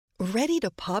Ready to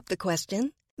pop the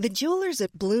question? The jewelers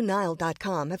at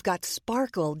BlueNile.com have got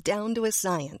sparkle down to a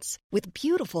science with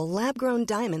beautiful lab-grown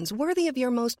diamonds worthy of your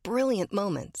most brilliant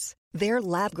moments. Their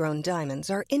lab-grown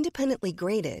diamonds are independently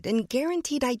graded and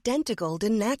guaranteed identical to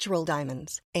natural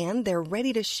diamonds, and they're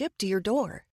ready to ship to your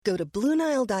door. Go to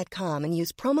BlueNile.com and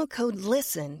use promo code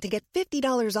LISTEN to get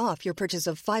 $50 off your purchase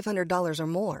of $500 or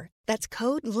more. That's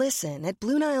code LISTEN at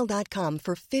BlueNile.com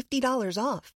for $50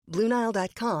 off.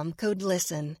 BlueNile.com, code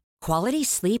LISTEN. Quality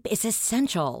sleep is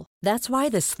essential. That's why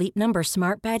the Sleep Number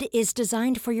Smart Bed is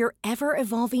designed for your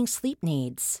ever-evolving sleep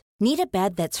needs. Need a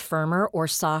bed that's firmer or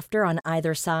softer on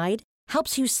either side?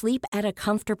 Helps you sleep at a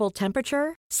comfortable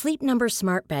temperature? Sleep Number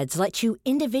Smart Beds let you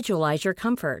individualize your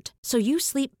comfort, so you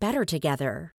sleep better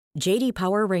together. J.D.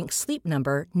 Power ranks Sleep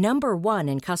Number number 1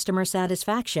 in customer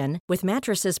satisfaction with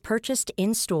mattresses purchased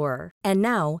in-store. And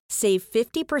now, save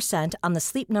 50% on the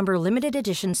Sleep Number Limited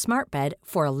Edition Smart Bed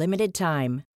for a limited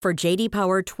time. For J.D.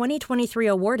 Power 2023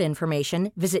 award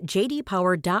information, visit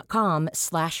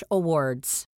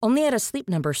jdpower.com/awards. Only at a Sleep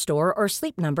Number store or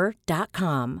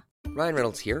sleepnumber.com. Ryan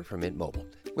Reynolds here from Mint Mobile.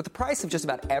 With the price of just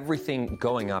about everything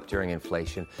going up during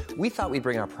inflation, we thought we'd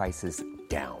bring our prices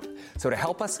down. So to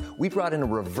help us, we brought in a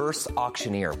reverse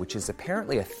auctioneer, which is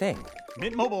apparently a thing.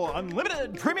 Mint Mobile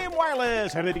Unlimited Premium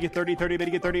Wireless. How to get 30, 30, bit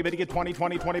to get 30, bit to get 20,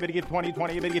 20, 20, bit to get 20,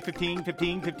 20, bit to get 15,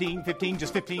 15, 15, 15,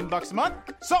 just $15 a month?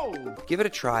 Sold! Give it a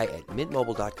try at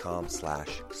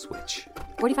mintmobile.com/switch.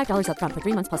 $45 up front for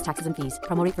 3 months plus taxes and fees.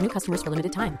 Promo rate for new customers for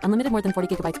limited time. Unlimited more than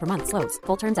 40 gigabytes per month. Slows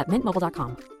full terms at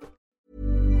mintmobile.com.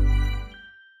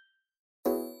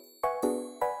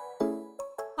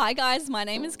 Hi guys, my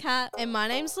name is Kat. And my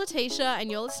name's Letitia,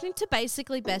 and you're listening to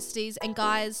Basically Besties. And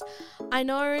guys, I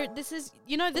know this is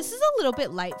a little bit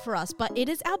late for us, but it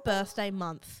is our birthday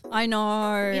month. I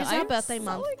know. It is our birthday so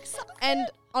month. Excited. And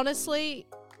honestly,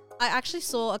 I actually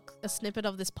saw a snippet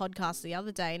of this podcast the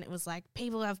other day, and it was like,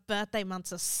 people who have birthday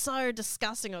months are so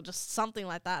disgusting, or just something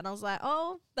like that. And I was like,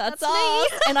 oh, that's me.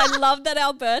 And I love that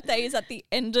our birthday is at the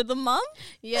end of the month.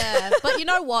 Yeah. But you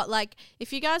know what? Like,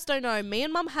 if you guys don't know, me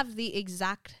and Mum have the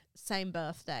exact same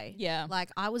birthday. Yeah.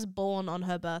 Like, I was born on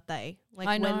her birthday. Like,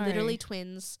 I know. we're literally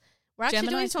twins. We're actually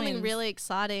Gemini doing something twins. really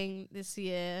exciting this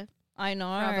year. I know.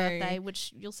 For our birthday,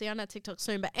 which you'll see on our TikTok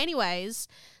soon. But anyways,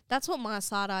 that's what my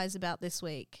side-eye is about this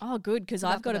week. Oh, good, because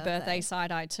About I've got the a birthday birthday.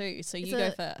 side-eye too, so you It's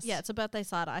go first. Yeah, it's a birthday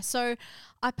side-eye. So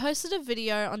I posted a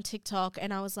video on TikTok,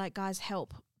 and I was like, guys,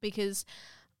 help. Because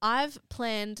I've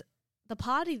planned the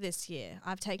party this year.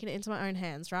 I've taken it into my own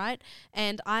hands, right?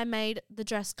 And I made the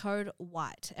dress code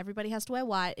white. Everybody has to wear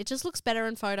white. It just looks better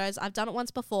in photos. I've done it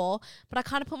once before, but I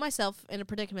kind of put myself in a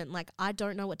predicament. Like, I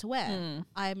don't know what to wear.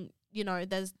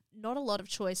 There's not a lot of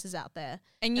choices out there.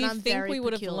 And you I'm think very we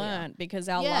would have peculiar. learned, because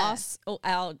our Yeah.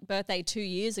 our birthday 2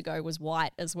 years ago was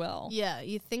white as well. Yeah,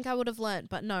 you think I would have learnt,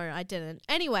 but no, I didn't.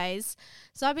 Anyways,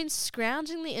 so I've been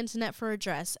scrounging the internet for a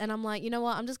dress, and I'm like, you know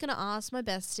what? I'm just going to ask my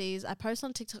besties. I post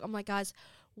on TikTok. I'm like, guys,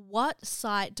 what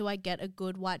site do I get a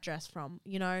good white dress from?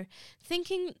 You know,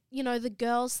 thinking, the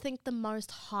girls think the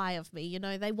most high of me.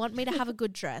 They want me to have a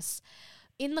good dress.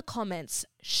 In the comments,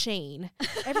 Shein.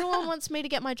 Everyone wants me to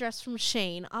get my dress from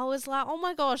Shein. I was like, oh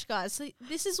my gosh, guys, so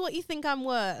this is what you think I'm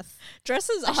worth.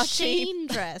 Dresses A are cheap. Shein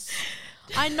dress.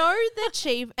 I know they're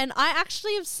cheap, and I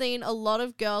actually have seen a lot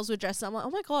of girls with dresses. I'm like,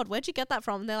 oh my God, where'd you get that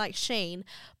from? And they're like, Shein.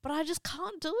 But I just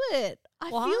can't do it.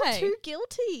 I Why? feel too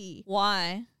guilty.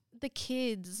 Why? The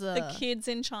kids. The kids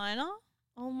in China?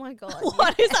 Oh my God.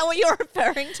 What is that what you're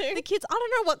referring to? The kids, I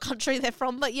don't know what country they're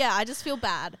from, but yeah, I just feel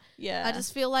bad. Yeah. I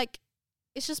just feel like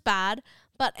it's just bad.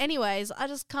 But anyways, I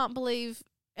just can't believe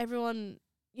everyone,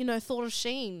 thought of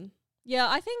Shein. Yeah,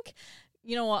 I think,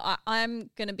 you know what, I'm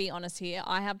going to be honest here.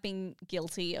 I have been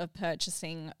guilty of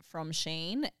purchasing from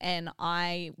Shein, and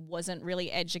I wasn't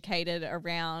really educated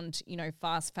around,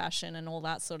 fast fashion and all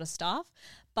that sort of stuff.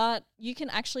 But you can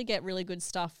actually get really good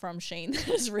stuff from Shein that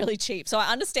is really cheap. So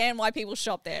I understand why people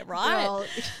shop there, right? Girl,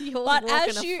 you're But walking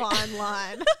as a you- fine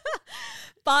line.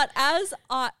 But as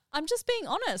I'm just being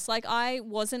honest, like, I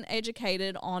wasn't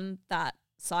educated on that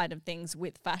side of things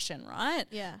with fashion, right?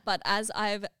 Yeah. But as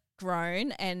I've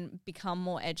grown and become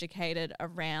more educated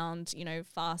around,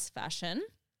 fast fashion,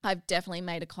 I've definitely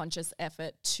made a conscious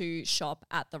effort to shop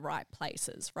at the right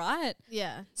places, right?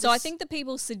 Yeah. So I think the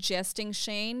people suggesting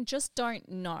Shein just don't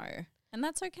know, and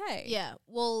that's okay. Yeah,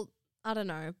 well, I don't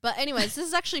know. But anyways, this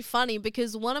is actually funny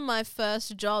because one of my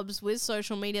first jobs with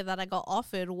social media that I got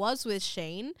offered was with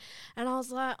Shein. And I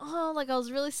was like, I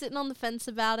was really sitting on the fence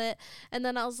about it. And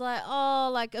then I was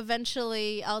like,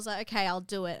 eventually I was like, okay, I'll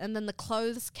do it. And then the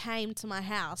clothes came to my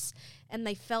house and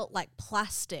they felt like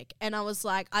plastic. And I was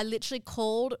like, I literally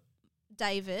called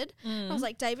David. I was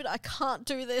like, David, I can't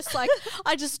do this. Like,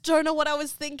 I just don't know what I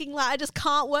was thinking. Like, I just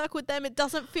can't work with them. It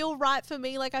doesn't feel right for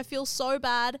me. Like, I feel so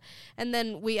bad. And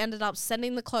then we ended up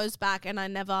sending the clothes back, and I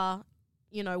never,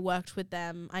 worked with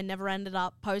them. I never ended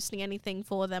up posting anything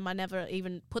for them. I never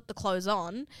even put the clothes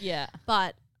on. Yeah.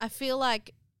 But I feel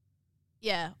like,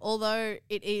 although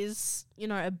it is,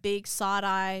 a big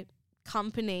side-eye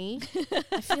company,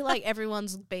 I feel like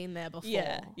everyone's been there before.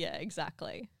 Yeah,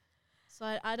 exactly.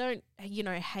 So I don't,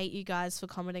 hate you guys for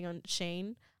commenting on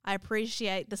Shein. I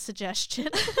appreciate the suggestion,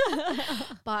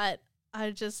 but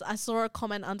I saw a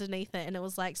comment underneath it and it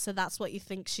was like, so that's what you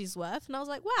think she's worth? And I was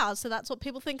like, wow, so that's what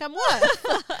people think I'm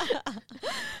worth.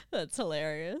 That's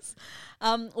hilarious.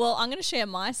 Well, I'm going to share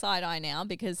my side eye now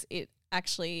because it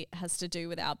actually has to do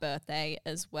with our birthday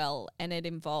as well, and it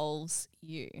involves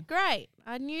you. Great.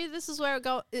 I knew this is where it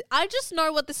go. I just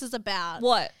know what this is about.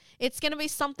 What? It's going to be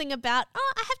something about,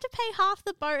 I have to pay half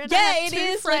the boat and I Yeah, have it two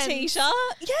is, friends. Letitia.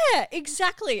 Yeah,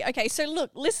 exactly. Okay, so look,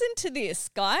 listen to this,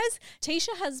 guys.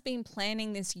 Tisha has been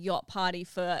planning this yacht party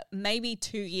for maybe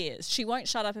 2 years. She won't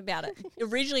shut up about it.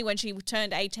 Originally, when she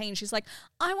turned 18, she's like,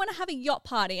 I want to have a yacht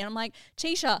party. And I'm like,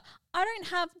 Tisha, I don't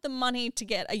have the money to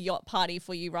get a yacht party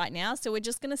for you right now, so we're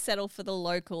just going to settle for the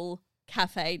local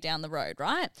cafe down the road,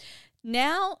 right?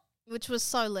 Now, Which was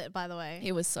so lit, by the way.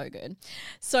 it was so good.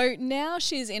 So now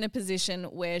she's in a position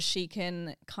where she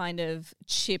can kind of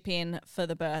chip in for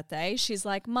the birthday. She's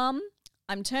like, Mum,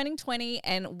 I'm turning 20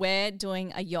 and we're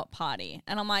doing a yacht party.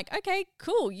 And I'm like, okay,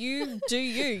 cool. You do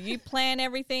you. You plan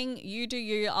everything. You do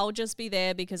you. I'll just be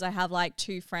there because I have like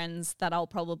 2 friends that I'll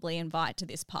probably invite to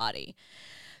this party.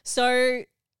 So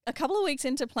a couple of weeks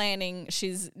into planning,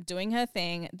 she's doing her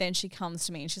thing. Then she comes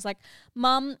to me and she's like,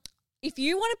 Mum, if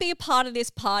you want to be a part of this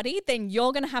party, then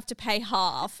you're going to have to pay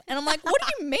half. And I'm like, what do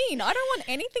you mean? I don't want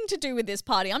anything to do with this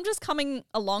party. I'm just coming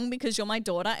along because you're my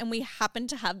daughter and we happen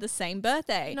to have the same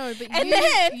birthday. No, but and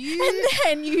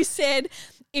then you said,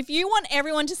 if you want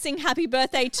everyone to sing happy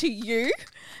birthday to you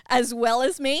as well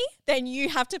as me, then you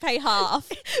have to pay half.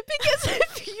 Because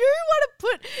if you want to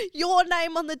put your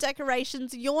name on the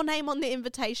decorations, your name on the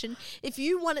invitation, if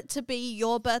you want it to be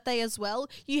your birthday as well,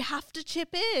 you have to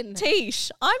chip in. Tish,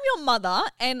 I'm your mother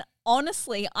and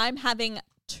honestly, I'm having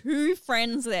 2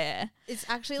 friends there. It's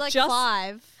actually like Just-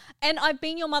 5. And I've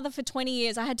been your mother for 20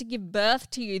 years. I had to give birth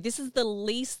to you. This is the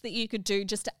least that you could do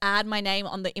just to add my name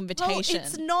on the invitation. Well,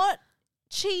 it's not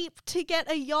cheap to get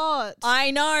a yacht.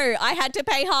 I know. I had to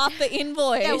pay half the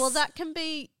invoice. Yeah, well, that can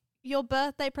be your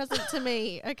birthday present to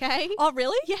me, okay? Oh,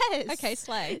 really? Yes. Okay,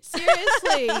 slay.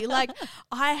 Seriously. Like,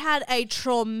 I had a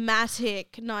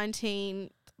traumatic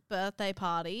 19th birthday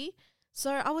party.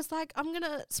 So I was like, I'm going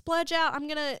to splurge out. I'm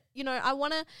going to, I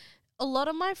want to, a lot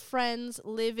of my friends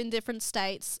live in different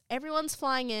states. Everyone's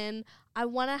flying in. I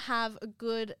want to have a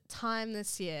good time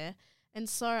this year. And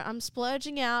so I'm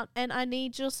splurging out and I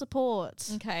need your support.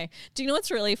 Okay. Do you know what's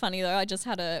really funny though? I just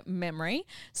had a memory.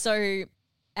 So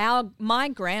my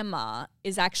grandma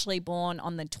is actually born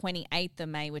on the 28th of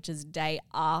May, which is day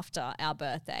after our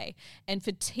birthday. And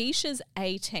for Tisha's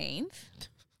 18th,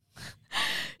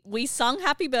 we sung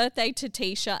happy birthday to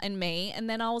Tisha and me. And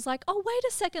then I was like, oh, wait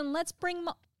a second, let's bring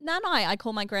Nanai. I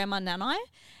call my grandma Nanai.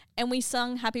 And we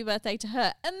sung happy birthday to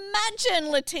her.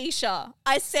 Imagine, Letitia,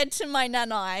 I said to my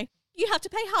Nanai, you have to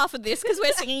pay half of this because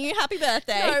we're singing you happy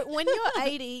birthday. No, when you're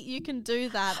 80, you can do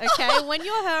that, okay? When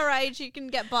you're her age, you can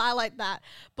get by like that.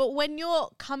 But when you're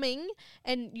coming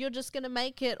and you're just going to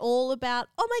make it all about,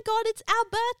 oh my God, it's our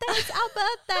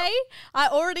birthday, I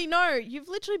already know. You've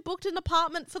literally booked an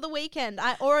apartment for the weekend.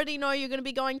 I already know you're going to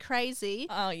be going crazy.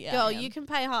 Oh, yeah. Girl, you can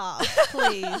pay half,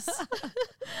 please.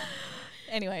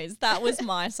 Anyways, that was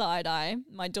my side eye.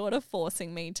 My daughter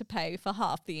forcing me to pay for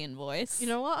half the invoice. You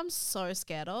know what I'm so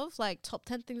scared of? Like, top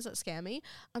 10 things that scare me.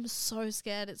 I'm so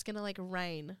scared it's going to, like,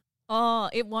 rain. Oh,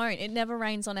 it won't. It never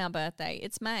rains on our birthday.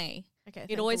 It's May. Okay,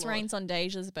 It always rains on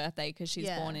Deja's birthday because she's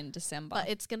Yeah. born in December. But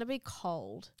it's going to be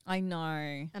cold. I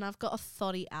know. And I've got a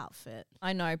thotty outfit.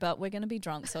 I know, but we're going to be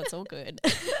drunk, so it's all good.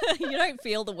 You don't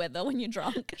feel the weather when you're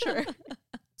drunk. True.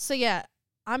 So, yeah,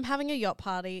 I'm having a yacht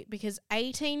party because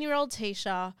 18-year-old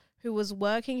Tisha, who was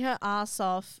working her ass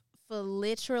off for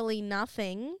literally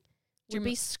nothing, would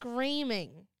be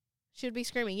screaming. She would be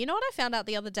screaming. You know what I found out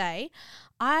the other day?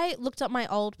 I looked up my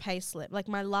old payslip, like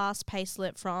my last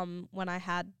payslip from when I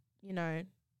had,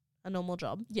 a normal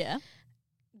job. Yeah.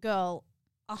 Girl,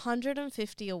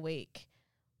 $150 a week,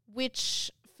 which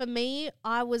for me,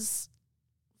 I was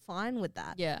fine with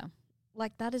that. Yeah.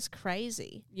 Like, that is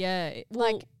crazy. Yeah.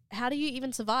 Like, how do you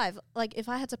even survive? Like, if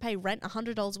I had to pay rent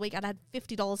 $100 a week, I'd add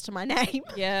 $50 to my name.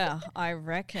 Yeah, I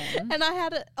reckon. And I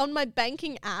had it on my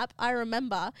banking app. I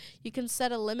remember you can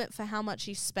set a limit for how much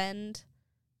you spend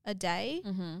a day.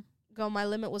 Mm-hmm. God, my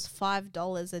limit was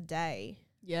 $5 a day.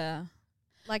 Yeah.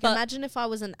 Like, But- imagine if I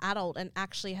was an adult and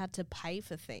actually had to pay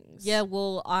for things. Yeah,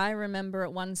 well, I remember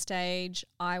at one stage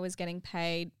I was getting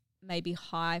paid maybe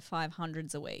high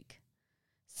 500s a week,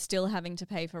 still having to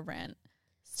pay for rent,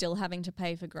 still having to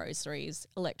pay for groceries,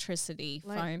 electricity,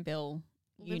 Like, phone bill,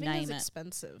 you Living name is it.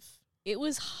 expensive. It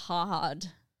was hard,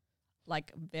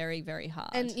 like very, very hard.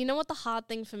 And you know what the hard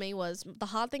thing for me was? The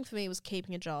hard thing for me was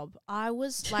keeping a job. I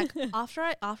was like,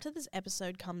 after this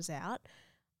episode comes out,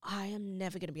 I am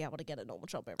never going to be able to get a normal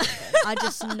job ever again. I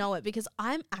just know it because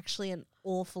I'm actually an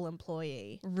awful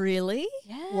employee. Really?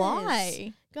 Yes.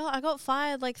 Why? God, I got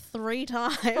fired like 3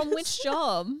 times. From which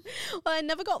job? Well, I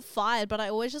never got fired, but I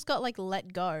always just got like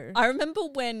let go. I remember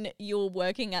when you were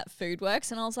working at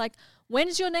Foodworks and I was like,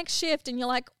 when's your next shift? And you're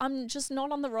like, I'm just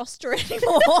not on the roster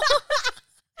anymore.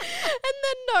 And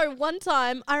then no, one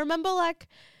time I remember like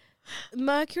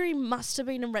Mercury must have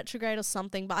been in retrograde or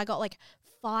something, but I got like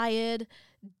fired,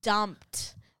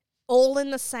 dumped, all in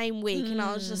the same week. And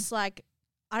I was just like,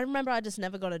 I remember I just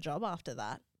never got a job after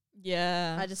that.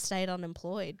 Yeah. I just stayed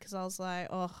unemployed because I was like,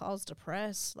 oh, I was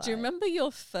depressed. Do you like- remember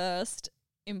your first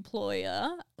employer,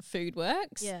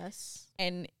 Foodworks? Yes.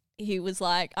 And he was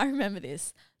like, I remember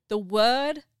this. The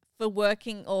word for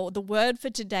working or the word for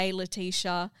today,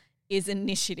 Letitia, is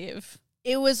initiative.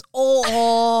 It was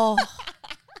all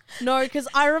no, because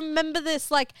I remember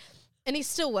this like, and he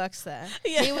still works there.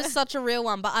 Yeah. He was such a real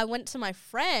one. But I went to my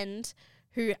friend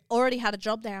who already had a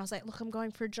job there. I was like, look, I'm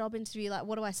going for a job interview. Like,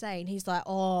 what do I say? And he's like,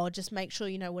 oh, just make sure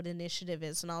you know what initiative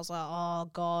is. And I was like, oh,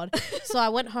 God. So I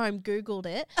went home, Googled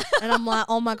it, and I'm like,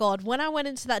 oh, my God. When I went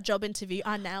into that job interview,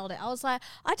 I nailed it. I was like,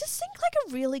 I just think, like,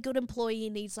 a really good employee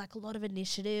needs, like, a lot of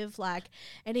initiative. Like,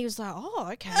 and he was like, oh,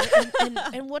 okay.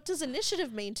 And what does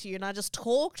initiative mean to you? And I just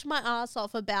talked my ass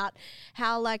off about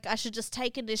how, like, I should just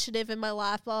take initiative in my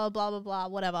life, blah, blah, blah, blah,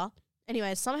 whatever.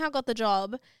 Anyway, somehow got the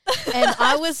job, and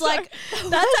I was like,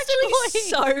 That's actually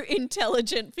so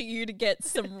intelligent for you to get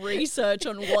some research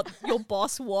on what your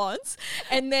boss wants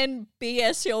and then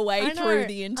BS your way through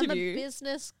the interview. I'm a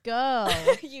business girl.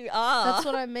 You are. That's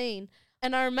what I mean.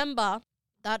 And I remember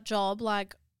that job,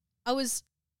 like,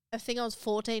 I think I was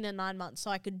 14 and 9 months,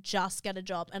 so I could just get a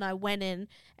job. And I went in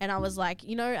and I was like,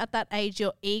 you know, at that age,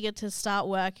 you're eager to start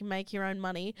work and make your own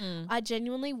money. I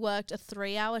genuinely worked a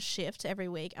 3-hour shift every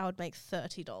week. I would make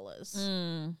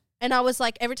 $30. And I was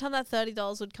like, every time that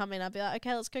 $30 would come in, I'd be like,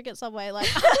 okay, let's go get Subway. Like,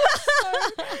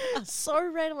 so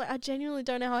random. Like, I genuinely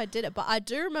don't know how I did it. But I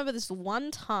do remember this one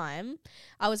time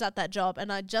I was at that job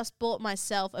and I just bought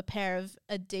myself a pair of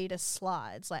Adidas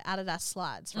slides, like Adidas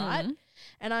slides, right?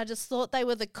 And I just thought they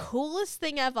were the coolest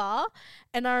thing ever.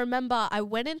 And I remember I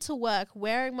went into work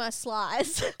wearing my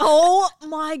slides. Oh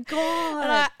my God.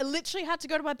 And I literally had to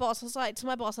go to my boss. I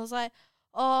was like,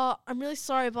 oh, I'm really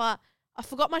sorry, but I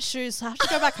forgot my shoes, so I have to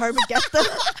go back home and get them.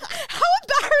 How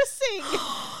embarrassing.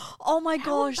 Oh my How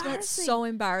gosh, that's embarrassing. so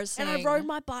embarrassing. And I rode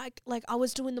my bike, like I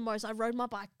was doing the most. I rode my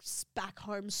bike back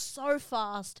home so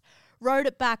fast, rode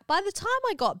it back. By the time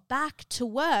I got back to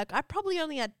work, I probably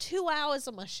only had 2 hours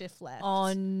of my shift left.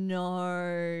 Oh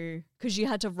no. Because you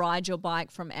had to ride your bike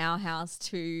from our house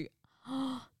to,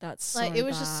 that's so Like, it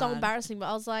was just so bad. embarrassing. But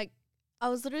I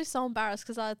was literally so embarrassed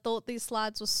because I thought these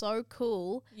slides were so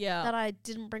cool Yeah. that I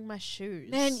didn't bring my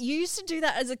shoes. Man, you used to do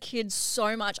that as a kid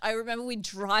so much. I remember we'd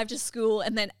drive to school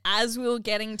and then as we were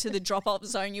getting to the drop-off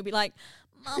zone, you'd be like,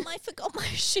 Mum, I forgot my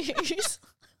shoes.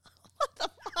 What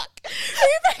the fuck?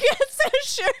 Who forgets their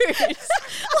shoes?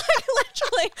 Like,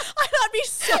 literally, I'd be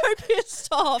so pissed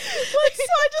off. Like, so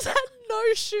I just had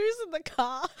no shoes in the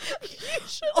car. You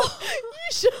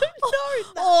should have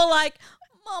known that. Or like,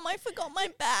 Mum, I forgot my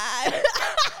bag.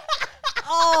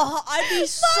 Oh, I'd be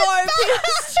so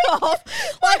pissed off.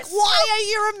 Like, why are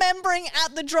you remembering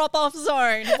at the drop-off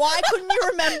zone? Why couldn't you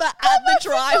remember at the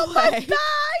driveway?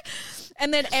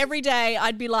 And then every day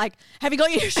I'd be like, have you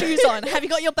got your shoes on? Have you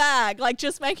got your bag? Like,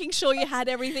 just making sure you had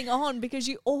everything on because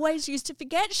you always used to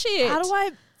forget shit. How do I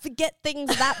forget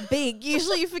things that big?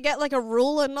 Usually you forget like a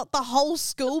ruler, not the whole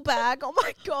school bag. Oh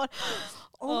my God.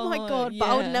 Oh my God. But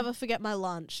I would yeah. never forget my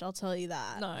lunch. I'll tell you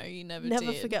that. No, you never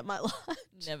Never did. forget my lunch.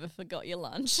 Never forgot your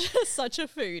lunch. Such a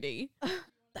foodie.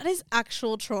 That is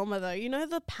actual trauma though. You know,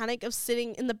 the panic of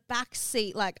sitting in the back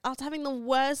seat, like after having the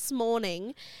worst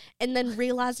morning and then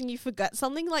realizing you forgot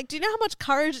something. Like, do you know how much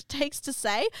courage it takes to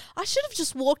say, I should have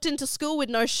just walked into school with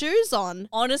no shoes on?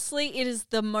 Honestly, it is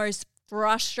the most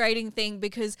frustrating thing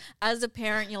because as a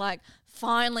parent, you're like,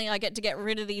 finally I get to get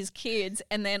rid of these kids,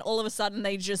 and then all of a sudden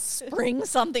they just spring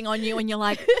something on you and you're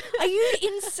like, are you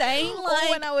insane? Or Like,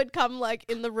 when I would come like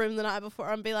in the room the night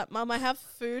before and be like, Mum, I have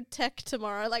food tech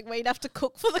tomorrow. Like we'd have to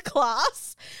cook for the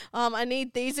class. I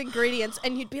need these ingredients.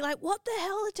 And you'd be like, what the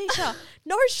hell, Letitia?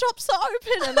 No shops are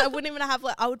open. And I wouldn't even have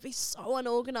I would be so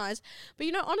unorganized. But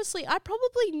honestly, I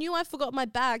probably knew I forgot my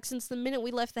bag since the minute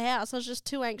we left the house. I was just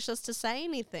too anxious to say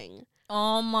anything.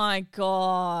 oh my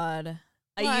God.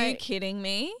 Are you Like- kidding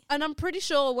me? And I'm pretty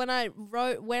sure when I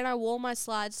wore my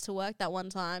slides to work that one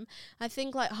time, I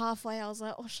think like halfway I was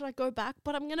like, oh, should I go back?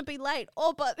 But I'm going to be late.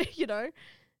 Oh, but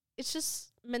it's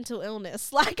just mental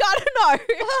illness. Like, I don't know.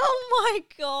 Oh my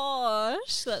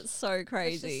gosh. That's so It's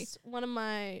crazy. just one of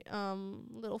my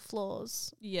little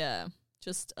flaws. Yeah,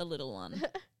 just a little one.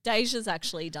 Deja's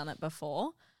actually done it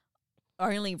before,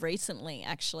 only recently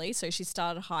actually. So she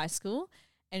started high school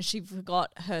and she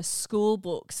forgot her school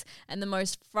books. And the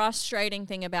most frustrating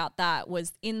thing about that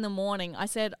was in the morning, I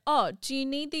said, oh, do you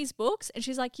need these books? And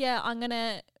she's like, yeah, I'm going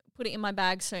to put it in my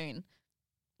bag soon.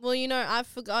 Well, I've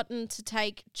forgotten to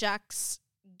take Jack's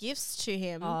gifts to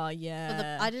him. Oh,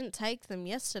 yeah. I didn't take them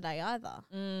yesterday either.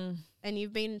 Mm. And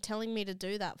you've been telling me to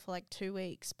do that for like 2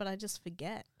 weeks, but I just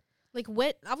forget. Like,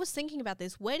 I was thinking about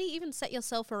this. Where do you even set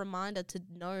yourself a reminder to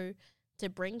know to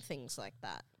bring things like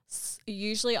that?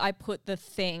 Usually I put the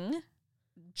thing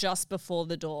just before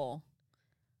the door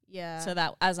Yeah. so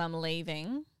that as I'm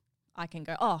leaving, I can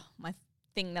go, oh, my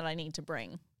thing that I need to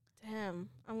bring. Damn,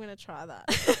 I'm going to try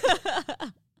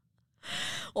that.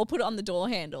 Or put it on the door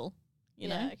handle, you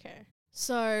know? Okay.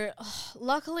 So,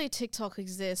 luckily TikTok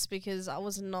exists because I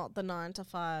was not the 9 to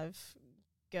 5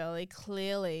 girly.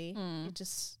 Clearly, it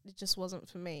just wasn't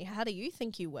for me. How do you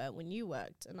think you were when you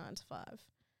worked a 9 to 5?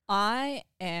 I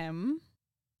am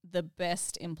the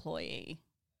best employee.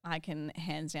 I can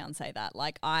hands down say that.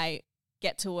 Like, I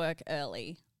get to work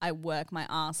early. I work my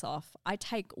ass off. I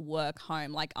take work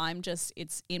home. Like,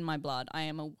 it's in my blood. I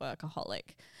am a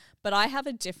workaholic. But I have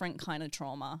a different kind of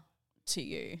trauma to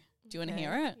you. Do you want to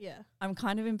hear it? Yeah. I'm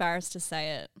kind of embarrassed to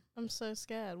say it. I'm so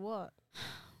scared. What?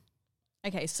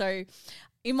 Okay, so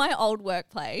in my old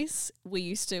workplace, we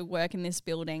used to work in this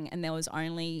building and there was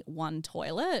only one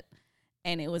toilet,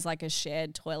 and it was like a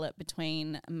shared toilet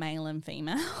between male and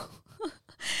female.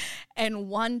 And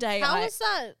one day How is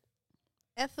that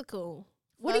ethical?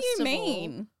 What do you First of all,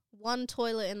 mean? one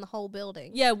toilet in the whole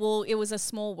building. Yeah, well, it was a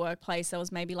small workplace. There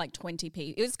was maybe like 20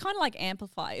 people. It was kind of like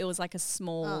Amplify. It was like a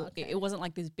small, okay. it wasn't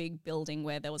like this big building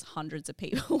where there was hundreds of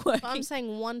people working. But I'm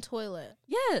saying one toilet.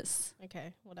 Yes.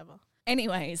 Okay, whatever.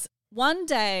 Anyways, one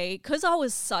day, because I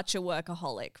was such a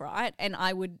workaholic, right? And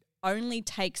I would only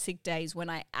take sick days when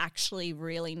I actually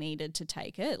really needed to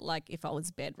take it, like if I was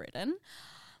bedridden.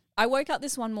 I woke up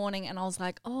this one morning and I was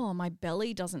like, oh, my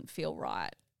belly doesn't feel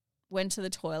right. Went to the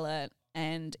toilet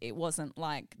and it wasn't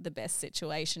like the best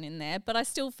situation in there, but I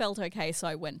still felt okay, so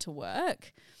I went to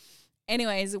work.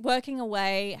 Anyways, working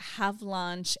away, have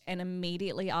lunch, and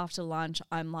immediately after lunch,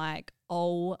 I'm like,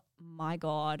 oh my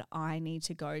God, I need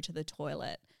to go to the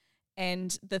toilet.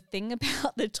 And the thing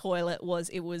about the toilet was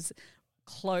it was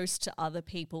close to other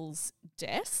people's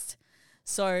desks.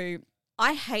 So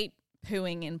I hate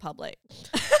pooing in public.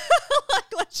 Like,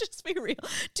 let's just be real.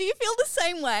 Do you feel the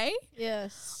same way?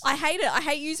 Yes. I hate it. I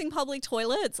hate using public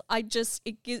toilets.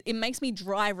 It makes me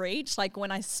dry reach. Like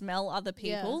when I smell other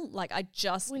people, like I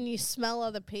just, When you smell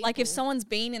other people. like if someone's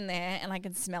been in there and I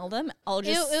can smell them, I'll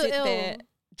just Ew, sit ew, there ew.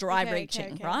 dry Okay,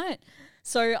 reaching, okay. right?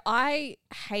 So I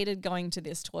hated going to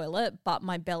this toilet, but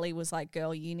my belly was like,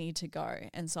 girl, you need to go.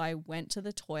 And so I went to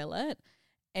the toilet,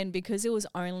 and because it was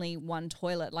only one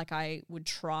toilet, like I would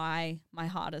try my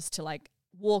hardest to like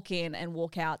walk in and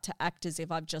walk out to act as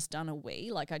if I've just done a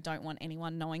wee. Like I don't want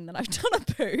anyone knowing that I've done a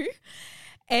poo.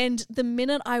 And the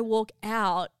minute I walk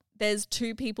out, there's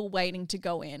two people waiting to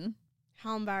go in.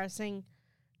 How embarrassing.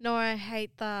 No, I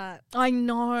hate that. I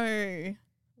know.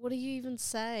 What do you even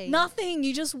say? Nothing.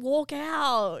 You just walk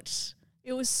out.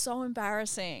 It was so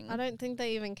embarrassing. I don't think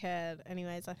they even cared.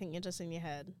 Anyways, I think you're just in your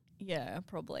head. Yeah,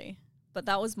 probably. But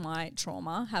that was my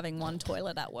trauma, having one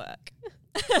toilet at work.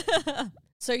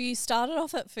 So you started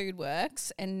off at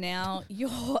Foodworks and now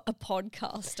you're a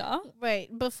podcaster.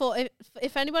 Wait, before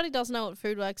if anybody doesn't know what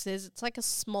Foodworks is, it's like a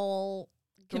small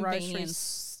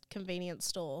convenience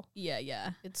store.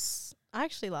 Yeah. I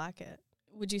actually like it.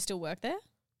 Would you still work there?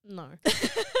 No.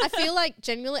 I feel like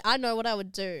genuinely I know what I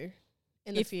would do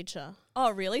in the future.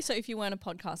 Oh, really? So if you weren't a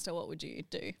podcaster, what would you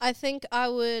do? I think I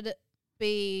would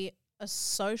be a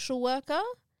social worker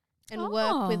and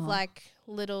work with Oh. like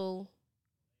little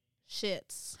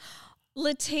shits.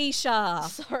 Letitia.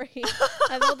 Sorry.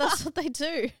 I thought that's what they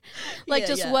do. Like, Yeah,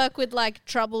 just yeah. work with, like,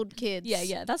 troubled kids.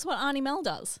 Yeah. That's what Auntie Mel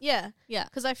does. Yeah. Yeah.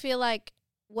 Because I feel like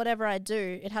whatever I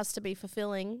do, it has to be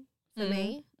fulfilling for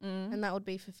me. Mm. And that would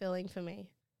be fulfilling for me.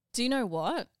 Do you know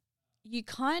what? You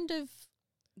kind of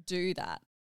do that,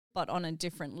 but on a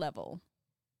different level.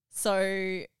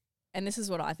 So, and this is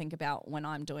what I think about when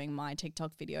I'm doing my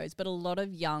TikTok videos, but a lot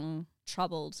of young,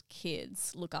 troubled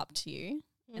kids look up to you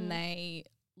and they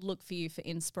look for you for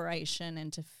inspiration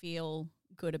and to feel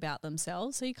good about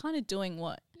themselves. So you're kind of doing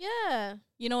what? Yeah.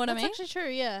 You know what I That's mean? actually true,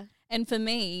 yeah. And for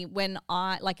me, when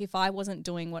if I wasn't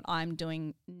doing what I'm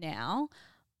doing now,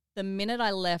 the minute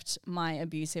I left my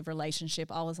abusive relationship,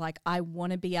 I was like, I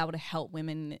want to be able to help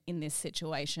women in this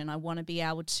situation. I want to be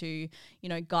able to,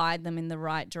 guide them in the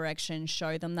right direction,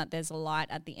 show them that there's a light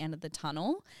at the end of the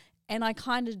tunnel. And I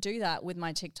kind of do that with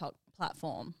my TikTok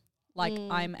platform. Like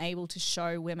I'm able to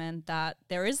show women that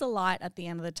there is a light at the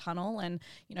end of the tunnel and,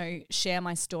 share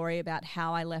my story about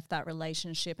how I left that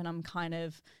relationship. And I'm kind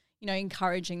of,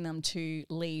 encouraging them to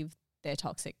leave their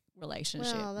toxic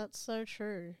relationship. Wow, that's so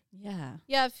true. Yeah.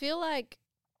 Yeah, I feel like,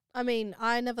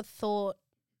 I never thought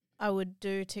I would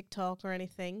do TikTok or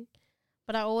anything,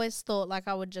 but I always thought like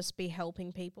I would just be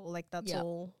helping people. Like that's Yep.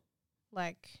 all.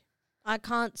 Like I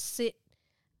can't sit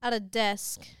at a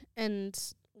desk and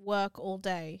work all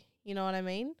day. You know what I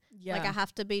mean? Yeah. Like I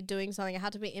have to be doing something. I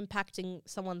have to be impacting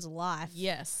someone's life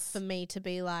Yes. for me to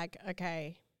be like,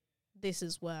 okay, this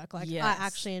is work. Like Yes. I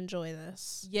actually enjoy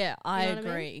this. Yeah, I know what I mean?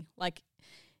 agree. Like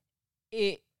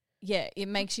it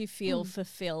makes you feel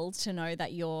fulfilled to know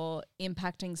that you're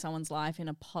impacting someone's life in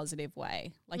a positive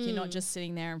way. Like you're not just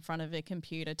sitting there in front of a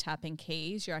computer tapping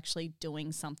keys, you're actually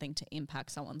doing something to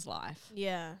impact someone's life.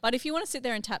 Yeah. But if you want to sit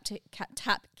there and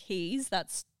tap keys,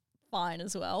 that's fine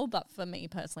as well. But for me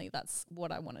personally, that's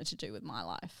what I wanted to do with my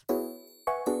life.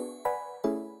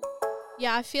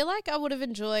 Yeah, I feel like I would have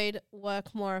enjoyed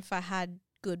work more if I had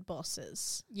good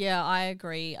bosses. Yeah, I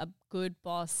agree. A good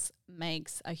boss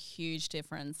makes a huge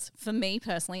difference. For me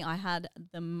personally, I had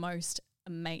the most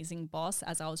amazing boss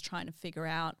as I was trying to figure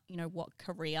out, what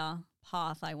career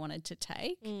path I wanted to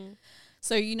take.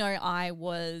 So, I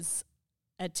was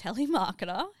a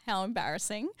telemarketer. How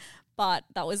embarrassing. But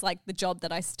that was like the job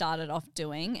that I started off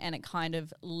doing, and it kind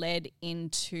of led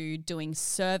into doing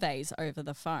surveys over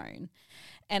the phone.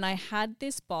 And I had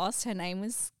this boss, her name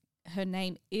is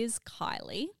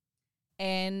Kylie,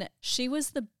 and she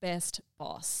was the best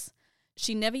boss.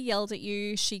 She never yelled at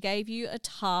you. She gave you a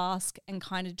task and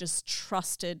kind of just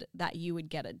trusted that you would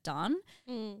get it done.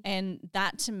 And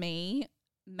that to me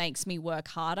makes me work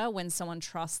harder when someone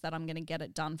trusts that I'm going to get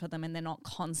it done for them and they're not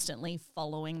constantly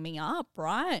following me up,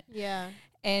 right? Yeah.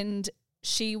 And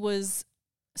she was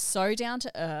so down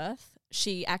to earth.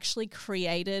 She actually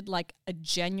created like a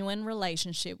genuine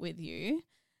relationship with you.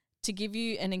 To give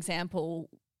you an example,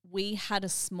 we had a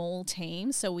small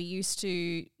team. So we used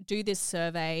to do this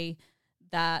survey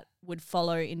that would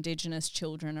follow Indigenous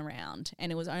children around.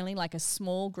 And it was only like a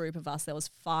small group of us. There was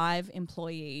 5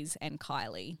 employees and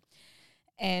Kylie.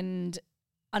 And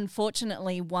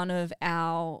unfortunately, one of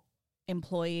our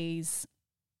employees,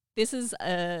 this is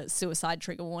a suicide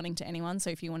trigger warning to anyone. So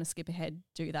if you want to skip ahead,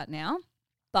 do that now.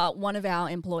 But one of our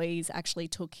employees actually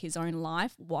took his own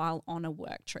life while on a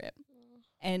work trip.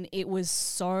 And it was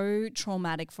so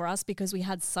traumatic for us because we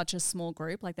had such a small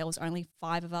group. Like there was only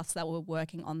 5 of us that were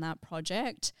working on that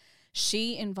project.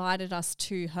 She invited us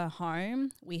to her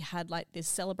home. We had like this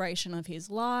celebration of his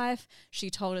life. She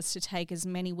told us to take as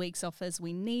many weeks off as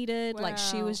we needed. Like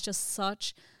she Wow. was just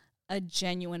such a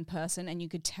genuine person, and you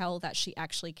could tell that she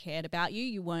actually cared about you.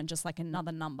 You weren't just like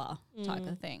another number type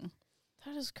of thing.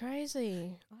 That is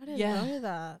crazy. I didn't Yeah. know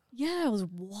that. Yeah, it was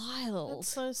wild. That's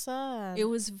so sad. It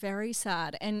was very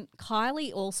sad. And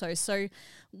Kylie also. So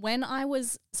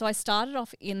I started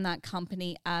off in that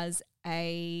company as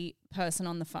a person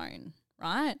on the phone,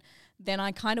 right? Then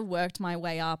I kind of worked my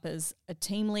way up as a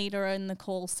team leader in the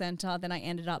call center. Then I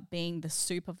ended up being the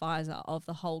supervisor of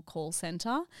the whole call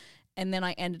center. And then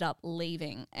I ended up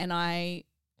leaving. And I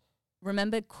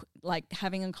remember like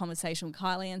having a conversation with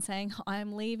Kylie and saying,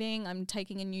 I'm leaving, I'm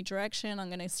taking a new direction, I'm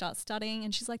going to start studying.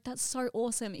 And she's like, that's so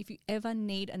awesome. If you ever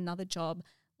need another job,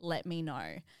 let me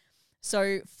know.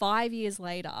 So 5 years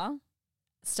later,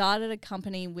 started a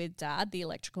company with Dad, the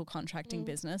electrical contracting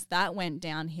business. That went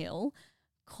downhill.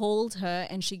 Called her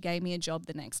and she gave me a job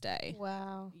the next day.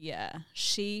 Wow. Yeah,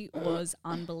 she was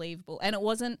unbelievable. And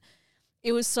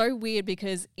it was so weird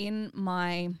because in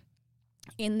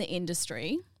the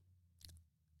industry,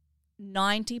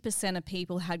 90% of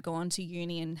people had gone to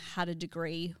uni and had a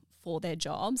degree for their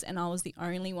jobs, and I was the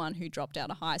only one who dropped out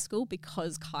of high school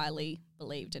because Kylie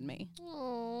believed in me.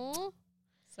 Aww.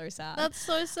 So sad. That's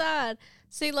so sad.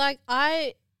 See, like,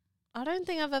 I don't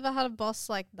think I've ever had a boss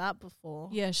like that before.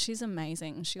 Yeah, she's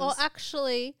amazing. She Or was.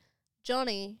 actually,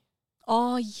 Johnny.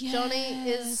 Oh yeah, Johnny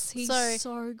is he's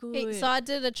so good. So I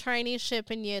did a traineeship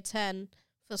in year 10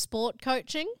 for sport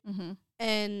coaching. Mm-hmm.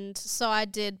 And so I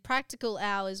did practical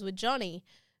hours with Johnny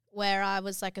where I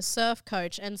was like a surf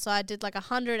coach. And so I did like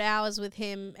 100 hours with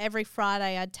him. Every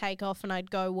Friday I'd take off and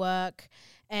I'd go work.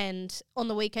 And on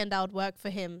the weekend I would work for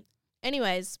him.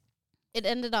 Anyways, it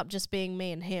ended up just being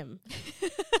me and him.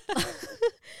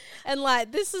 And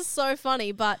like, this is so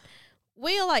funny, but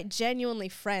we are like genuinely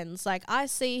friends. Like, I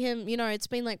see him, you know, it's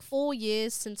been like 4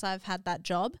 years since I've had that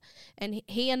job, and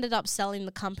he ended up selling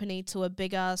the company to a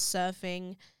bigger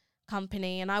surfing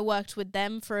company, and I worked with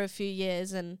them for a few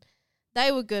years, and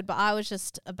they were good, but I was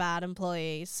just a bad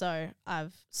employee, so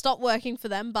I've stopped working for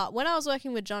them. But when I was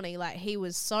working with Johnny, like, he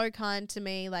was so kind to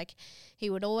me. Like,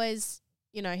 he would always,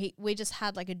 you know, we just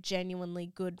had like a genuinely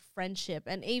good friendship.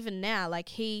 And even now, like,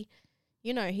 he,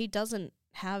 you know, he doesn't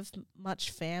have much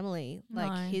family.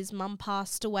 Like, No. his mum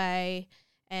passed away,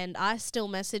 and I still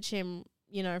message him,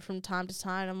 you know, from time to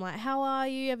time. I'm like, how are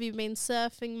you? Have you been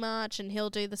surfing much? And he'll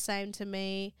do the same to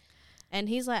me. And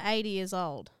he's like 80 years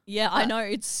old. Yeah, I know.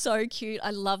 It's so cute.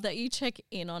 I love that you check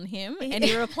in on him, and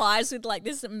he replies with like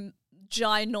this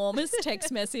ginormous text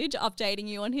message updating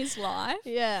you on his life.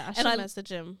 Yeah, I should I- message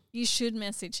him. You should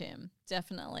message him,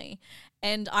 definitely.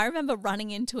 And I remember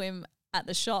running into him at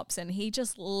the shops, and he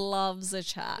just loves a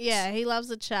chat. Yeah, he loves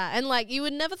a chat. And like, you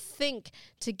would never think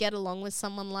to get along with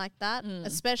someone like that,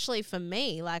 especially for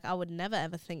me. Like, I would never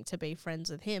ever think to be friends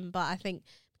with him. But I think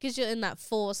because you're in that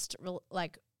forced,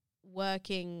 like,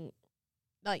 working,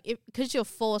 like, because you're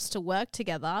forced to work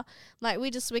together, like, we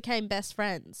just became best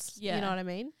friends. Yeah. You know what I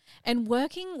mean? And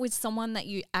working with someone that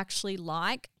you actually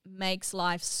like makes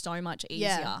life so much easier.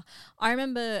 Yeah. I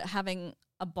remember having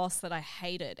a boss that I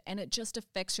hated, and it just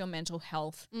affects your mental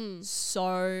health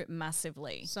so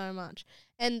massively. So much.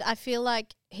 And I feel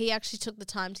like he actually took the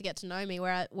time to get to know me,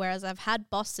 whereas I've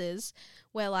had bosses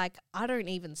where, like, I don't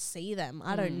even see them.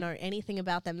 I don't know anything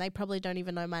about them. They probably don't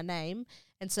even know my name.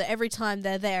 And so every time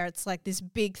they're there, it's like this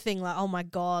big thing, like, oh my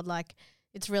God, like,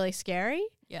 it's really scary.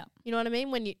 Yeah. You know what I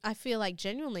mean? I feel like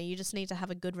genuinely you just need to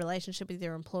have a good relationship with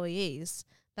your employees.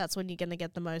 That's when you're going to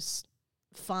get the most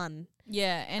fun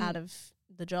Yeah. And out of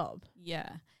the job. yeah.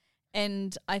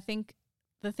 And I think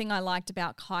the thing I liked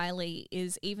about Kylie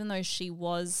is even though she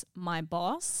was my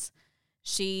boss,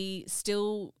 she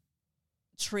still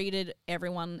treated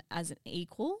everyone as an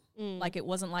equal. Like, it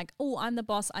wasn't like, oh, I'm the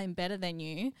boss, I'm better than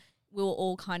you. We were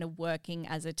all kind of working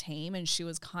as a team, and she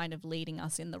was kind of leading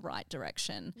us in the right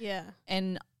direction. Yeah.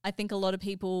 And I think a lot of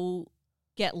people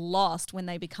get lost when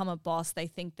they become a boss. They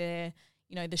think they're,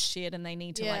 you know, the shit, and they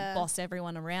need to like boss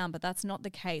everyone around, but that's not the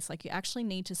case. Like, you actually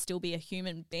need to still be a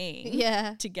human being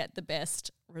Yeah. to get the best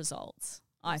results,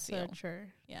 I feel. So true.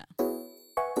 Yeah.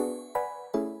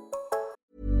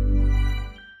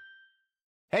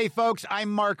 Hey, folks,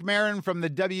 I'm Mark Marin from the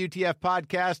WTF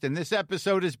Podcast, and this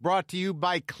episode is brought to you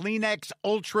by Kleenex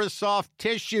Ultra Soft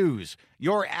Tissues,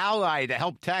 your ally to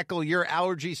help tackle your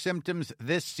allergy symptoms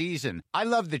this season. I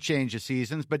love the change of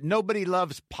seasons, but nobody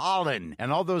loves pollen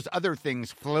and all those other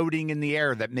things floating in the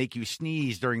air that make you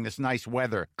sneeze during this nice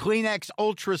weather. Kleenex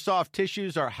Ultra Soft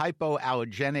Tissues are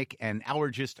hypoallergenic and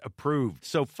allergist approved,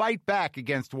 so fight back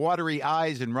against watery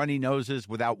eyes and runny noses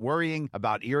without worrying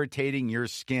about irritating your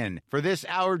skin. For this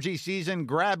allergy season,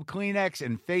 grab Kleenex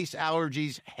and face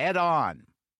allergies head on.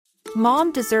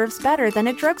 Mom deserves better than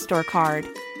a drugstore card.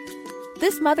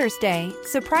 This Mother's Day,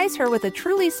 surprise her with a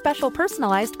truly special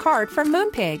personalized card from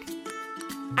Moonpig.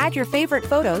 Add your favorite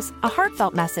photos, a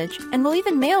heartfelt message, and we'll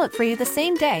even mail it for you the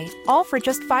same day, all for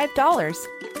just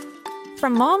 $5.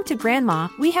 From mom to grandma,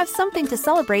 we have something to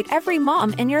celebrate every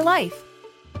mom in your life.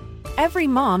 Every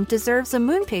mom deserves a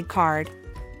Moonpig card.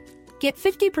 Get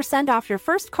 50% off your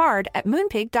first card at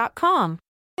moonpig.com.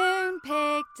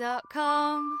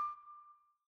 Moonpig.com.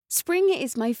 Spring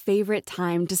is my favorite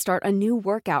time to start a new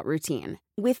workout routine.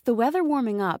 With the weather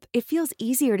warming up, it feels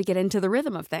easier to get into the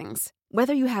rhythm of things.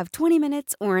 Whether you have 20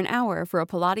 minutes or an hour for a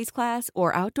Pilates class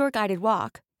or outdoor guided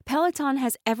walk, Peloton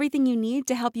has everything you need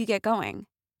to help you get going.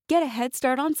 Get a head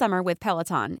start on summer with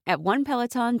Peloton at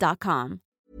onepeloton.com.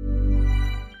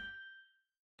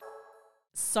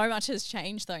 So much has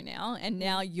changed though now, and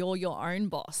now you're your own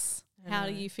boss. How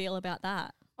do you feel about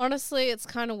that? Honestly, it's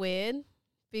kind of weird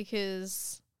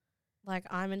because, like,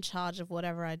 I'm in charge of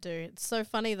whatever I do. It's so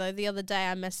funny, though. The other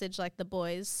day I messaged, like, the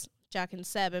boys, Jack and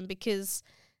Seb, and because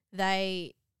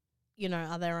they, you know,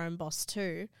 are their own boss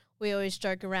too, we always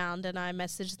joke around, and I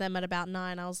messaged them at about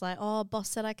 9. I was like, oh, boss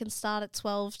said I can start at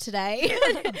 12 today.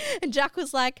 And Jack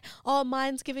was like, oh,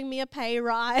 mine's giving me a pay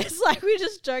rise. Like, we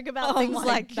just joke about things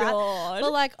like that.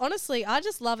 But like, honestly, I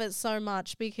just love it so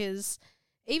much because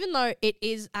even though it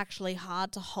is actually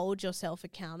hard to hold yourself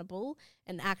accountable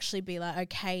and actually be like,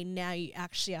 okay, now you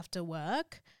actually have to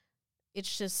work,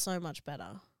 it's just so much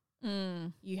better.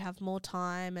 You have more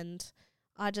time, and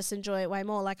I just enjoy it way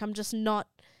more. Like, I'm just not,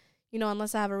 you know,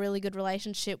 unless I have a really good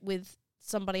relationship with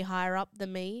somebody higher up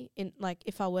than me, in like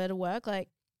if I were to work like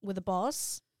with a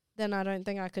boss, then I don't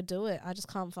think I could do it. I just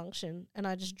can't function, and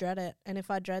I just dread it. And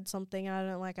if I dread something I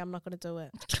don't like, I'm not going to do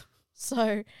it.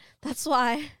 So that's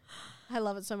why I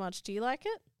love it so much. Do you like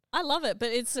it? I love it, but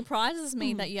it surprises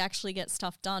me that you actually get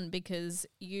stuff done because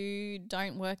you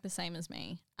don't work the same as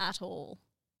me at all.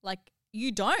 Like,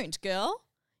 you don't, girl.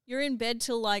 You're in bed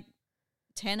till like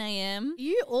 10 a.m.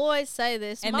 You always say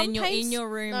this. And then you're in your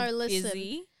room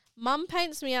busy. Mum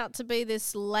paints me out to be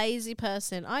this lazy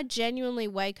person. I genuinely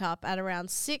wake up at around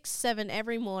 6, 7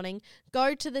 every morning,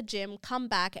 go to the gym, come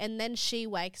back, and then she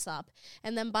wakes up.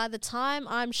 And then by the time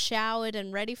I'm showered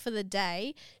and ready for the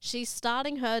day, she's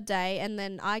starting her day, and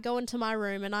then I go into my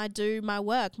room and I do my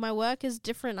work. My work is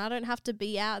different. I don't have to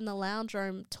be out in the lounge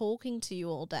room talking to you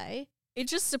all day. It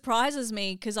just surprises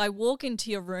me because I walk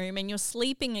into your room and you're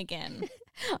sleeping again.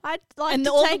 I like and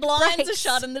to all take the blinds breaks. are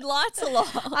shut and the lights are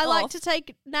off. I like to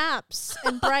take naps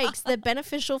and breaks. They're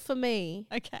beneficial for me.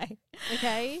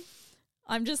 Okay.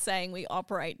 I'm just saying we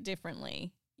operate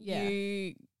differently. Yeah.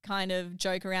 You kind of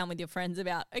joke around with your friends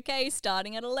about, okay,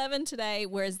 starting at 11 today,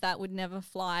 whereas that would never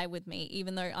fly with me,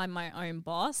 even though I'm my own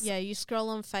boss. Yeah, you scroll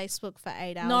on Facebook for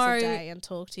 8 hours a day and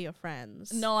talk to your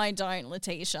friends. No, I don't,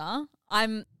 Letitia.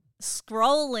 I'm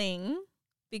scrolling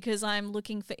because I'm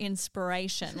looking for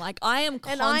inspiration. Like, I am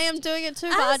and I am doing it too,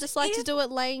 but I just like to do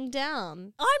it laying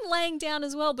down. I'm laying down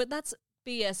as well, but that's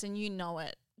BS and you know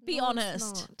it. Be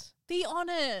honest. It's not. Be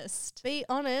honest. Be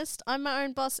honest. I'm my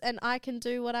own boss and I can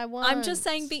do what I want. I'm just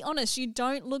saying be honest. You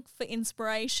don't look for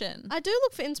inspiration. I do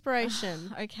look for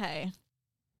inspiration. Okay.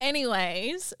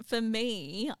 Anyways, for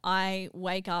me, I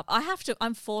wake up.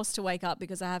 I'm forced to wake up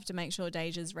because I have to make sure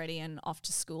Deja's ready and off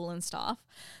to school and stuff.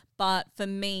 But for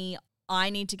me, I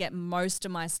need to get most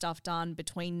of my stuff done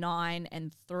between 9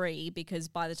 and 3 because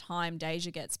by the time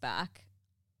Deja gets back,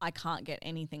 I can't get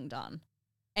anything done.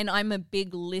 And I'm a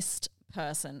big list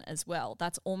person as well.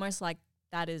 That's almost like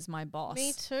that is my boss.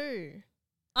 Me too.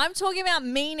 I'm talking about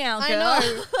me now, girl. I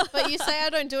know, but you say I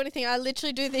don't do anything. I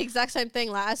literally do the exact same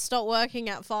thing. Like, I stop working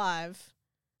at 5.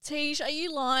 Tish, are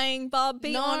you lying, bub?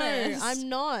 Be honest. No, I'm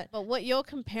not. But what you're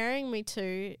comparing me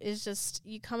to is just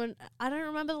you come in. I don't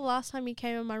remember the last time you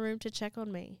came in my room to check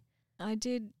on me. I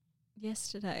did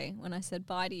yesterday when I said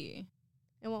bye to you.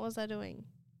 And what was I doing?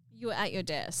 You were at your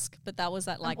desk, but that was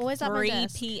at like always 3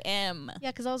 p.m. Yeah,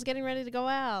 because I was getting ready to go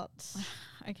out.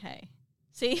 Okay.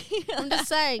 See? I'm just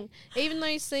saying, even though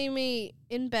you see me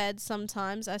in bed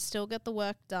sometimes, I still get the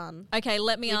work done. Okay,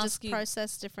 let me ask just you.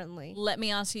 Process differently. Let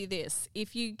me ask you this.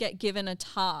 If you get given a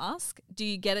task, do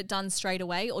you get it done straight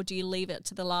away or do you leave it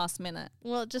to the last minute?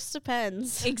 Well, it just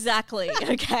depends. Exactly,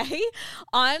 okay?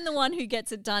 I'm the one who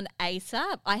gets it done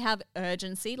ASAP. I have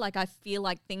urgency. Like, I feel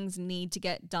like things need to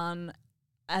get done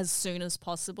as soon as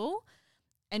possible.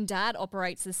 And Dad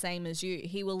operates the same as you.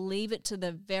 He will leave it to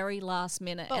the very last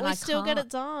minute. But and we I still can't. get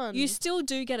it done. You still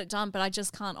do get it done, but I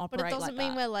just can't operate like that. But it doesn't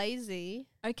mean we're lazy.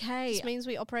 Okay. It just means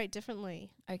we operate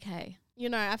differently. Okay. You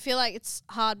know, I feel like it's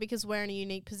hard because we're in a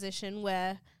unique position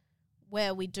where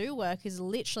we do work is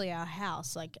literally our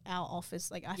house, like our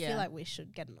office. Like, I feel like we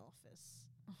should get an office.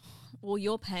 Well,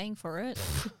 you're paying for it.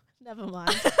 Never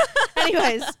mind.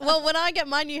 Anyways, well, when I get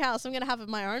my new house, I'm going to have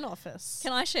my own office.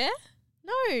 Can I share?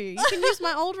 No, you can use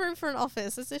my old room for an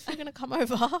office as if you're going to come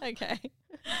over. Okay.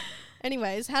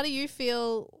 Anyways, how do you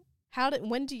feel?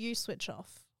 When do you switch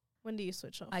off? When do you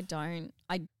switch off? I don't.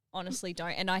 I honestly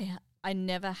don't. And I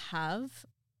never have.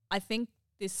 I think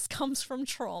this comes from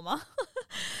trauma.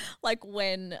 Like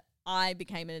when I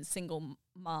became a single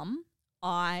mum,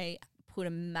 I put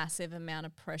a massive amount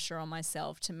of pressure on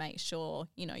myself to make sure,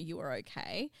 you know, you were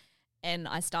okay. And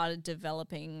I started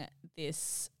developing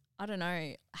this, I don't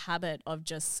know, habit of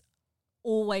just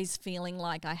always feeling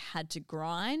like I had to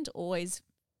grind, always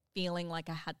feeling like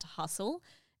I had to hustle.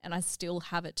 And I still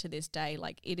have it to this day.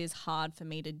 Like, it is hard for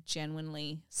me to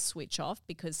genuinely switch off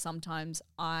because sometimes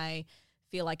I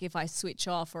feel like if I switch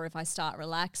off or if I start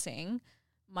relaxing,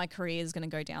 my career is going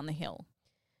to go down the hill.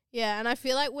 Yeah, and I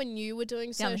feel like when you were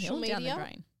doing Down the social hill, media, down the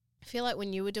drain. I feel like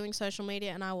when you were doing social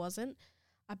media and I wasn't,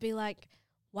 I'd be like,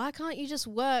 why can't you just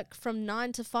work from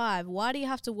 9 to 5? Why do you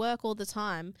have to work all the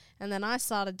time? And then I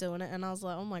started doing it and I was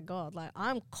like, oh my God, like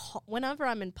whenever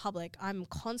I'm in public, I'm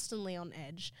constantly on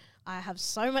edge. I have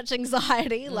so much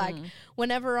anxiety. Like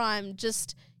whenever I'm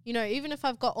just, you know, even if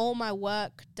I've got all my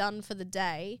work done for the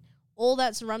day, all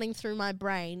that's running through my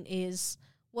brain is,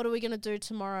 what are we going to do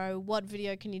tomorrow? What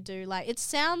video can you do? Like, it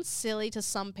sounds silly to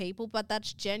some people, but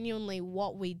that's genuinely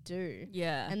what we do.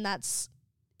 Yeah. And that's,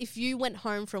 if you went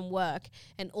home from work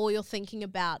and all you're thinking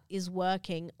about is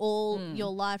working, all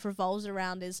your life revolves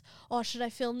around is, oh, should I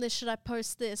film this? Should I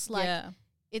post this? Like,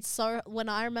 it's so, when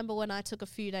I took a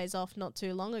few days off not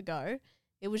too long ago,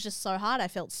 it was just so hard. I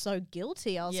felt so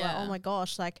guilty. I was like, oh my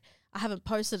gosh, like, I haven't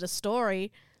posted a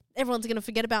story. Everyone's going to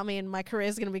forget about me and my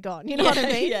career's going to be gone. You know what I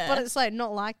mean? But it's like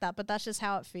not like that, but that's just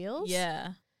how it feels.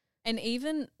 Yeah. And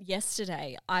even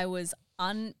yesterday, I was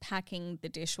unpacking the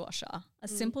dishwasher, a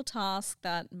simple task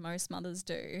that most mothers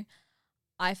do.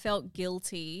 I felt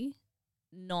guilty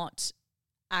not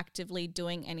actively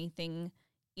doing anything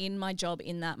in my job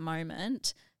in that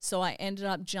moment. So I ended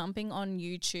up jumping on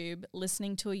YouTube,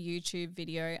 listening to a YouTube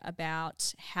video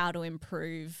about how to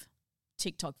improve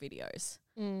TikTok videos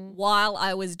while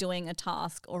I was doing a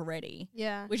task already.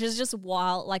 Yeah. Which is just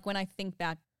wild. Like when I think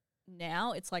back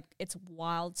now, it's like, it's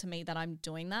wild to me that I'm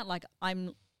doing that. Like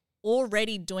I'm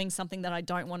already doing something that I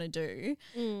don't want to do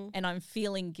and I'm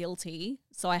feeling guilty.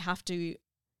 So I have to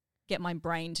get my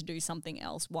brain to do something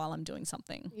else while I'm doing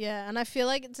something. Yeah. And I feel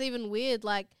like it's even weird,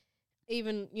 like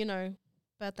even, you know,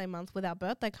 birthday month with our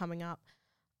birthday coming up,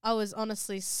 I was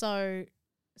honestly so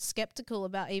skeptical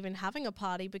about even having a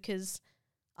party because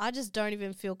I just don't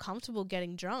even feel comfortable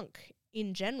getting drunk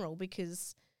in general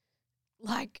because,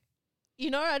 like, you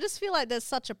know, I just feel like there's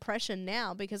such a pressure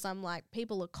now because I'm like,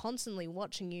 people are constantly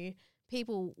watching you.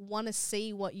 People want to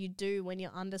see what you do when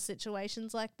you're under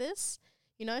situations like this,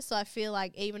 you know? So I feel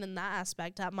like even in that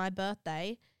aspect, at my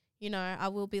birthday, you know, I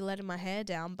will be letting my hair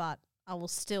down, but I will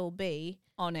still be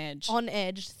on edge,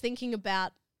 thinking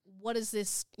about what is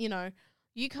this, you know,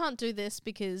 you can't do this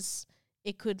because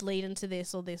it could lead into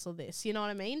this or this or this. You know what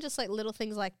I mean? Just like little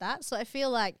things like that. So I feel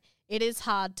like it is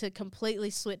hard to completely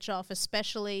switch off,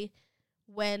 especially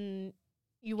when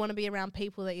you want to be around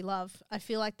people that you love. I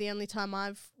feel like the only time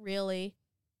I've really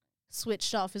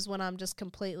switched off is when I'm just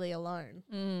completely alone.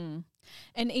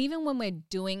 And even when we're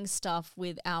doing stuff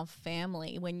with our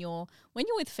family, when you're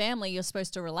with family, you're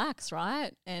supposed to relax,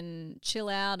 right? And chill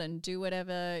out and do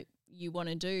whatever you want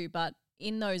to do. But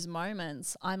in those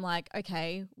moments, I'm like,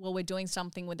 okay, well, we're doing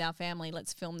something with our family.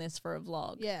 Let's film this for a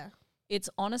vlog. Yeah. It's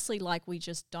honestly like we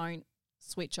just don't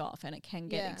switch off and it can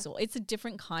get exhausting. It's a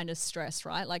different kind of stress,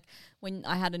 right? Like when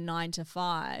I had a 9 to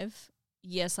 5,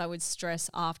 yes, I would stress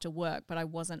after work, but I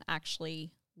wasn't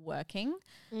actually working.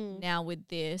 Now with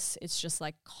this, it's just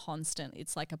like constant.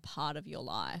 It's like a part of your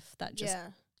life that just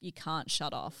you can't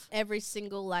shut off. Every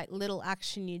single like little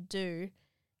action you do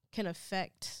can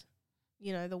affect,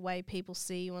 you know, the way people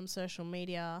see you on social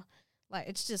media. Like,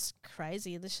 it's just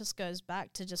crazy. This just goes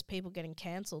back to just people getting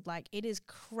cancelled. Like, it is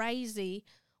crazy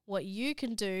what you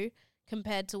can do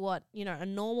compared to what, you know, a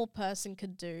normal person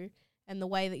could do, and the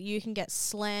way that you can get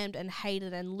slammed and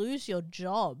hated and lose your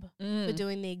job for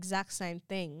doing the exact same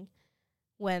thing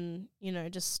when, you know,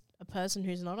 just a person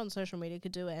who's not on social media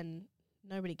could do it and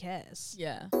nobody cares.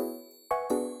 Yeah.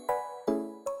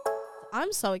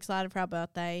 I'm so excited for our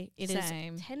birthday. It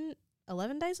Same. is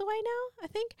 11 days away now, I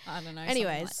think. I don't know.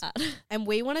 Anyways, something like that. and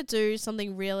we want to do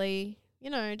something really, you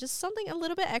know, just something a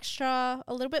little bit extra,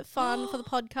 a little bit fun for the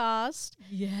podcast.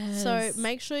 Yes. So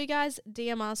make sure you guys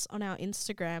DM us on our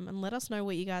Instagram and let us know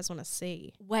what you guys want to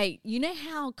see. Wait, you know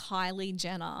how Kylie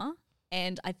Jenner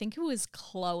and I think it was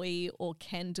Chloe or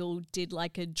Kendall did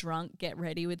like a drunk get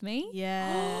ready with me?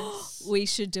 Yes. We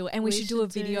should do it. And we should do a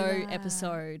video that.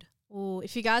 episode. Ooh,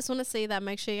 if you guys want to see that,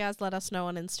 make sure you guys let us know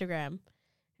on Instagram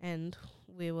and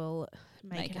we will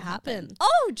make it happen.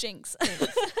 Oh, jinx.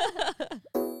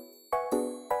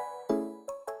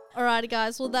 Alrighty,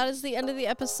 guys. Well, that is the end of the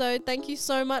episode. Thank you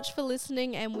so much for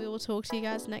listening, and we will talk to you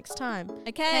guys next time.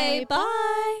 Okay,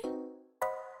 bye.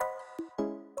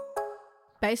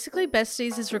 Basically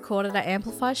Besties is recorded at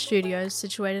Amplify Studios,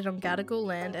 situated on Gadigal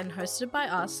land, and hosted by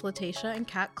us, Letitia and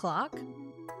Kat Clark.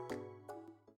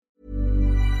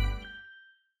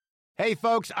 Hey,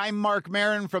 folks, I'm Mark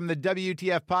Maron from the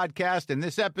WTF Podcast, and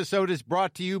this episode is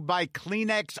brought to you by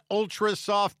Kleenex Ultra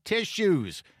Soft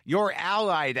Tissues, your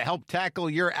ally to help tackle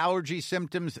your allergy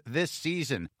symptoms this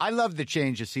season. I love the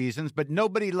change of seasons, but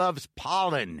nobody loves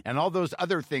pollen and all those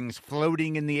other things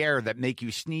floating in the air that make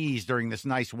you sneeze during this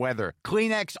nice weather.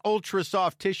 Kleenex Ultra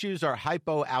Soft Tissues are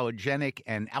hypoallergenic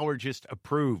and allergist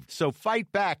approved. So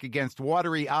fight back against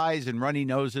watery eyes and runny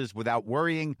noses without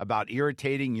worrying about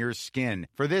irritating your skin.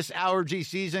 For this allergy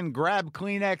season, grab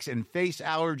Kleenex and face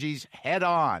allergies head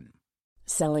on.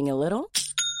 Selling a little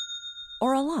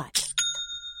or a lot?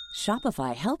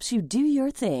 Shopify helps you do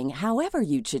your thing however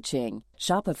you cha-ching.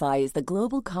 Shopify is the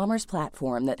global commerce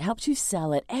platform that helps you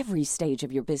sell at every stage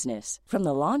of your business. From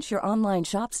the launch your online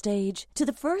shop stage to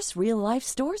the first real-life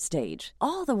store stage,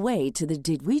 all the way to the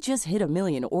did we just hit a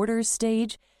million orders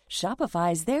stage.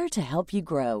 Shopify is there to help you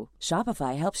grow.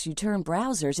 Shopify helps you turn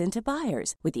browsers into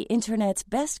buyers with the internet's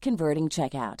best converting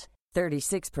checkout.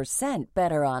 36%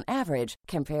 better on average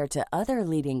compared to other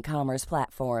leading commerce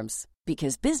platforms.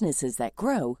 Because businesses that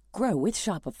grow, grow with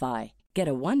Shopify. Get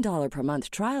a $1 per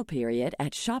month trial period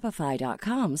at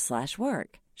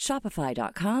shopify.com/work.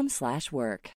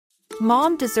 Shopify.com/work.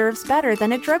 Mom deserves better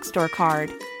than a drugstore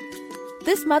card.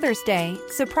 This Mother's Day,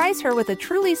 surprise her with a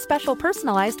truly special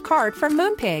personalized card from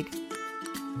Moonpig.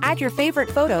 Add your favorite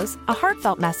photos, a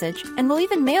heartfelt message, and we'll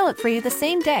even mail it for you the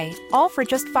same day, all for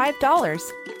just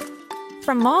 $5.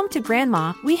 From mom to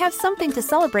grandma, we have something to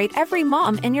celebrate every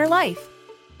mom in your life.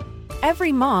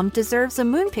 Every mom deserves a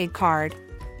Moonpig card.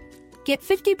 Get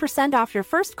 50% off your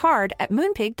first card at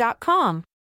Moonpig.com.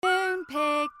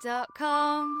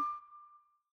 Moonpig.com.